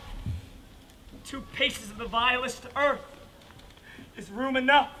now, 2 paces of the vilest earth is room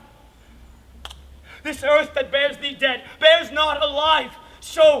enough. This earth that bears thee dead, bears not alive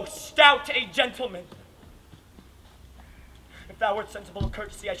so stout a gentleman. If thou wert sensible of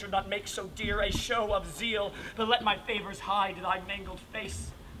courtesy, I should not make so dear a show of zeal, but let my favors hide thy mangled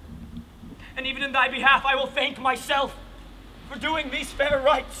face. And even in thy behalf I will thank myself for doing these fair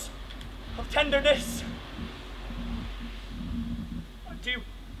rites of tenderness. Adieu.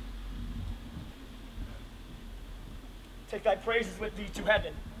 Take thy praises with thee to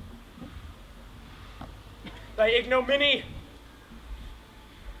heaven. Thy ignominy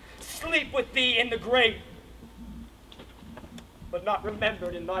sleep with thee in the grave, but not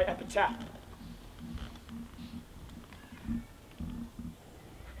remembered in thy epitaph.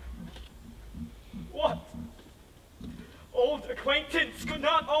 What? Old acquaintance, could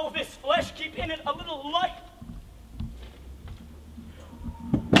not all this flesh keep in it a little life?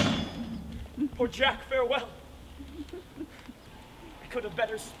 Poor Jack, farewell. I could have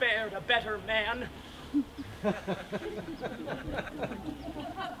better spared a better man.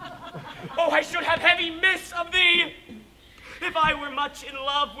 Oh, I should have heavy miss of thee, if I were much in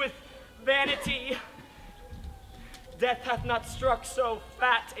love with vanity. Death hath not struck so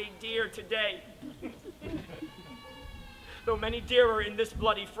fat a deer today, though many dearer in this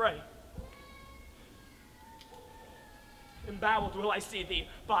bloody fray. Emboweled will I see thee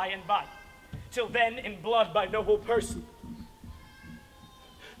by and by, till then in blood by noble person.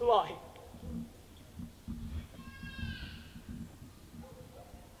 Lie.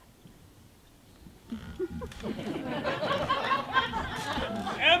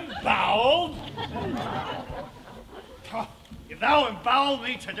 Emboweled? If thou embowel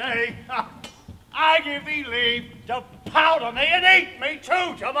me today, I give thee leave to powder me and eat me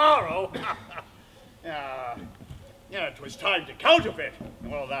too tomorrow. Yeah, 'twas time to counterfeit.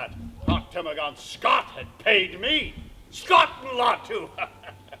 Well, that hot Termagant Scott had paid me. Scott and lot too.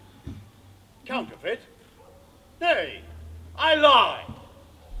 Counterfeit? Nay, I lie.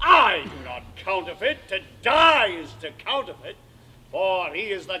 counterfeit, to die is to counterfeit, for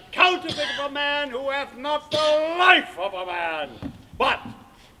he is the counterfeit of a man who hath not the life of a man. But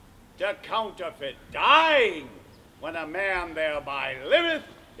to counterfeit dying, when a man thereby liveth,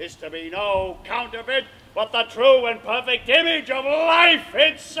 is to be no counterfeit, but the true and perfect image of life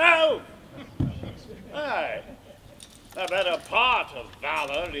itself. Aye, the better part of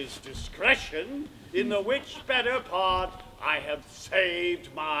valor is discretion, in the which better part I have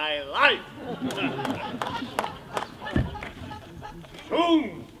saved my life.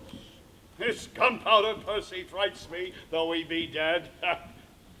 Soon, this gunpowder Percy frights me, though he be dead.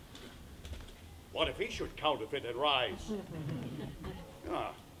 What if he should counterfeit and rise?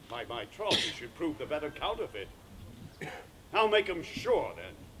 My troth, he should prove the better counterfeit. I'll make him sure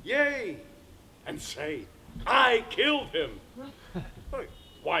then, yea, and say, I killed him.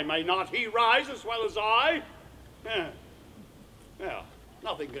 Why may not he rise as well as I? Well,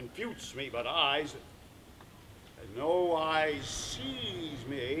 nothing confutes me but eyes, and no eyes sees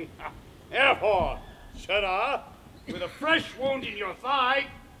me. Therefore, sirrah, with a fresh wound in your thigh,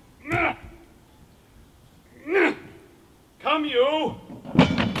 come you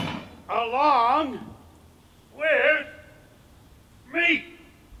along with me.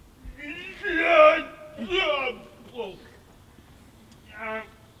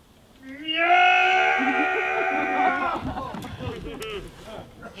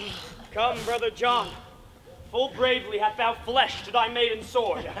 Come, Brother John. Full bravely hast thou fleshed thy maiden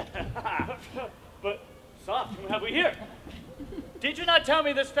sword. But, son, whom have we here? Did you not tell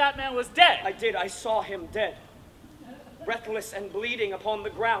me this fat man was dead? I did. I saw him dead. Breathless and bleeding upon the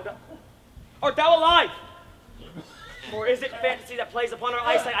ground. Art thou alive? Or is it fantasy that plays upon our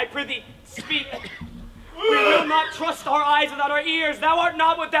eyesight? I prithee, speak. We will not trust our eyes without our ears. Thou art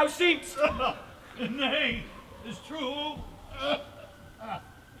not what thou seemst. Nay, 'tis true.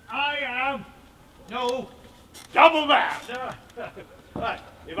 I am no double man.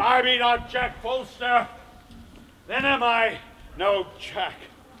 If I be not Jack Folster, then am I no Jack.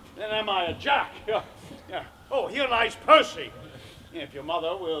 Then am I a Jack. Oh, here lies Percy. If your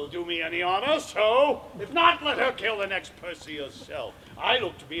mother will do me any honor, so. If not, let her kill the next Percy herself. I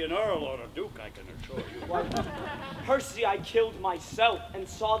look to be an earl or a duke, I can assure you. Why, Percy, I killed myself and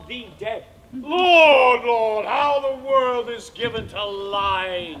saw thee dead. Lord, Lord, how the world is given to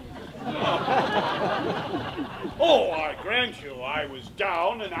lying. Oh, I grant you, I was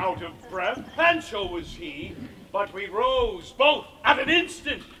down and out of breath, and so was he. But we rose both at an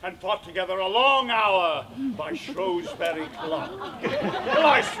instant and fought together a long hour by Shrewsbury Clock. Well,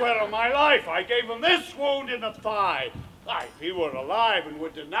 I swear on my life, I gave him this wound in the thigh. If he were alive and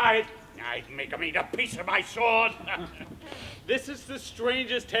would deny it, I'd make him eat a piece of my sword. This is the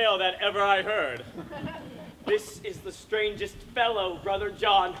strangest tale that ever I heard. This is the strangest fellow, Brother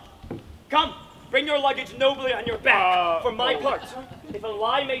John. Come, bring your luggage nobly on your back. For my part, if a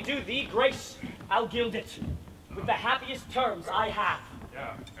lie may do thee grace, I'll gild it with the happiest terms I have.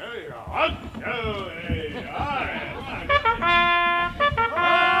 Yeah, there you are.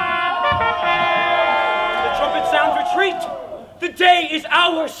 The trumpet sounds retreat. The day is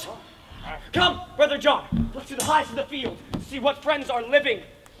ours. Come, Brother John, look to the heights of the field. See what friends are living,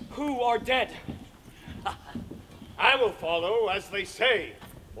 who are dead. I will follow as they say,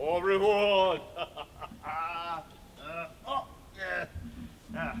 for reward.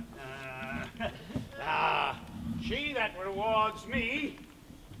 She that rewards me,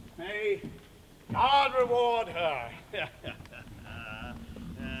 may God reward her.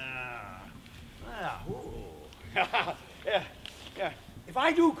 If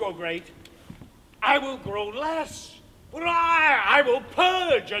I do grow great, I will grow less. But I will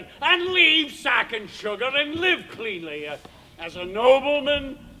purge and leave sack and sugar and live cleanly, as a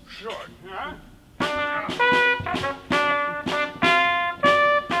nobleman should.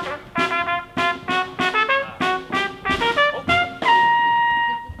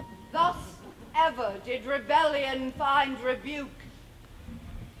 Thus ever did rebellion find rebuke.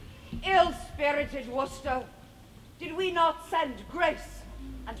 Ill-spirited Worcester, did we not send grace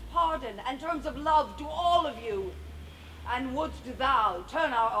and pardon and terms of love to all of you? And wouldst thou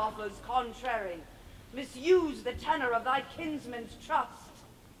turn our offers contrary, misuse the tenor of thy kinsman's trust?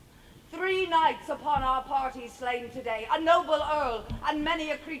 3 knights upon our party slain today, a noble earl, and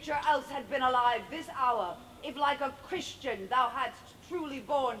many a creature else had been alive this hour, if like a Christian thou hadst truly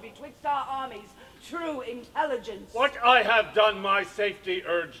borne betwixt our armies true intelligence. What I have done my safety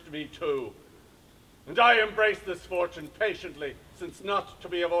urged me to, and I embrace this fortune patiently, since not to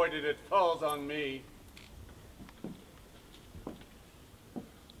be avoided it falls on me.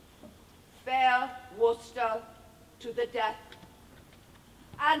 Fair Worcester to the death,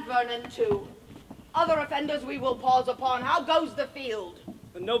 and Vernon too. Other offenders we will pause upon. How goes the field?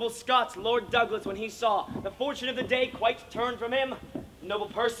 The noble Scots, Lord Douglas, when he saw the fortune of the day quite turned from him, noble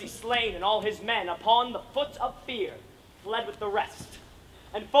Percy slain and all his men upon the foot of fear, fled with the rest.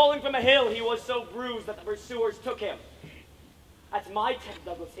 And falling from a hill, he was so bruised that the pursuers took him. At my tent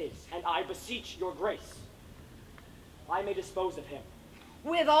Douglas is, and I beseech your grace, I may dispose of him.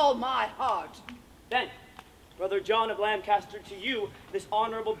 With all my heart. Then, Brother John of Lancaster, to you this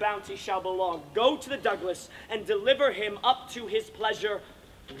honorable bounty shall belong. Go to the Douglas and deliver him up to his pleasure,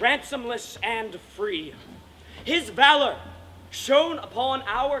 ransomless and free. His valor, shown upon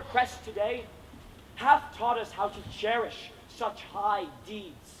our crest today, hath taught us how to cherish such high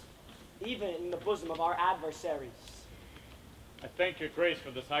deeds, even in the bosom of our adversaries. I thank your grace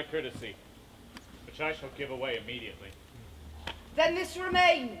for this high courtesy, which I shall give away immediately. Then this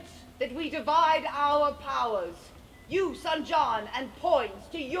remains, that we divide our powers. You, son John, and Poins,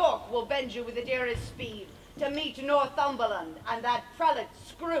 to York will bend you with the dearest speed, to meet Northumberland and that prelate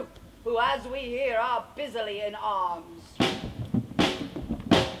Scroop, who, as we hear, are busily in arms.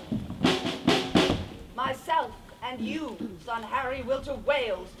 Myself and you, son Harry, will to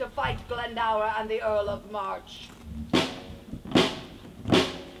Wales to fight Glendower and the Earl of March.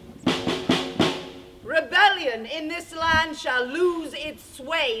 Rebellion in this land shall lose its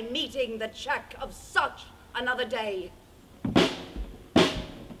sway, meeting the check of such another day.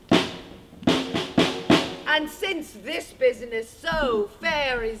 And since this business so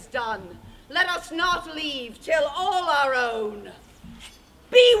fair is done, let us not leave till all our own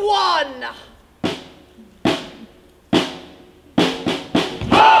be one.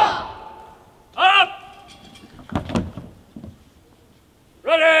 Up!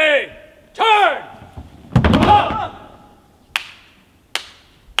 Ready! Turn! Up!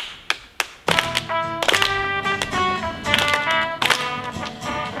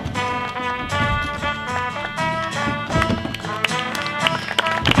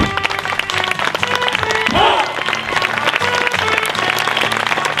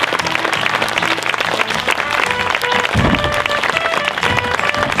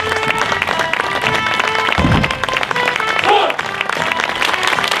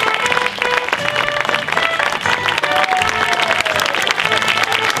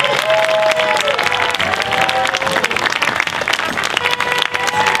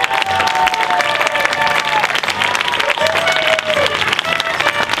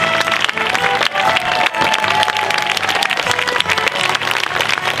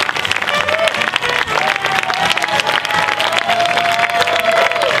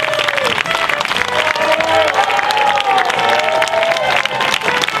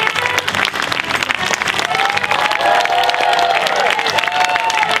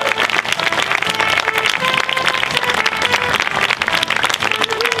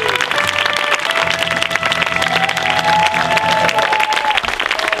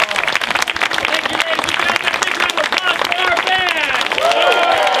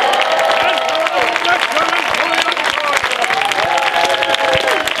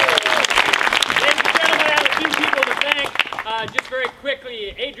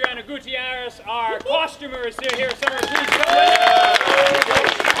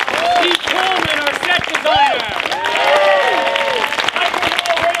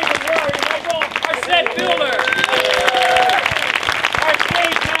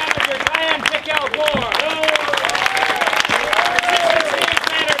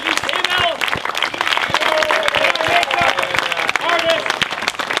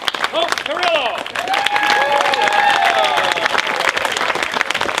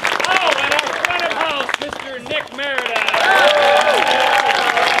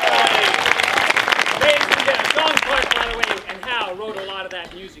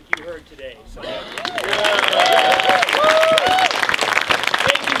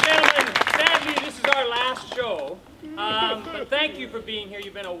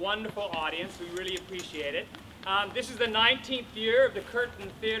 This is the 19th year of the Curtain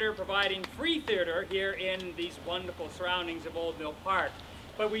Theatre providing free theatre here in these wonderful surroundings of Old Mill Park.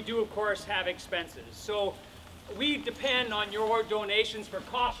 But we do, of course, have expenses. So we depend on your donations for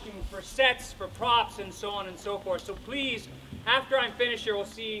costumes, for sets, for props, and so on and so forth. So please, after I'm finished here, we'll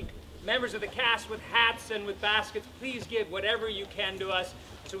see members of the cast with hats and with baskets. Please give whatever you can to us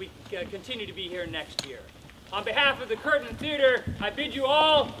so we can continue to be here next year. On behalf of the Curtain Theatre, I bid you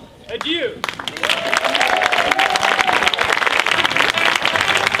all adieu.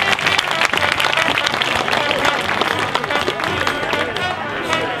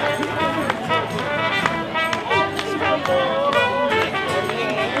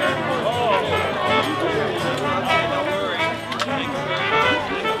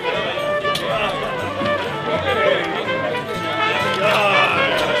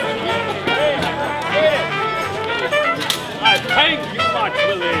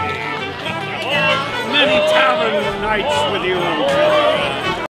 knights with you.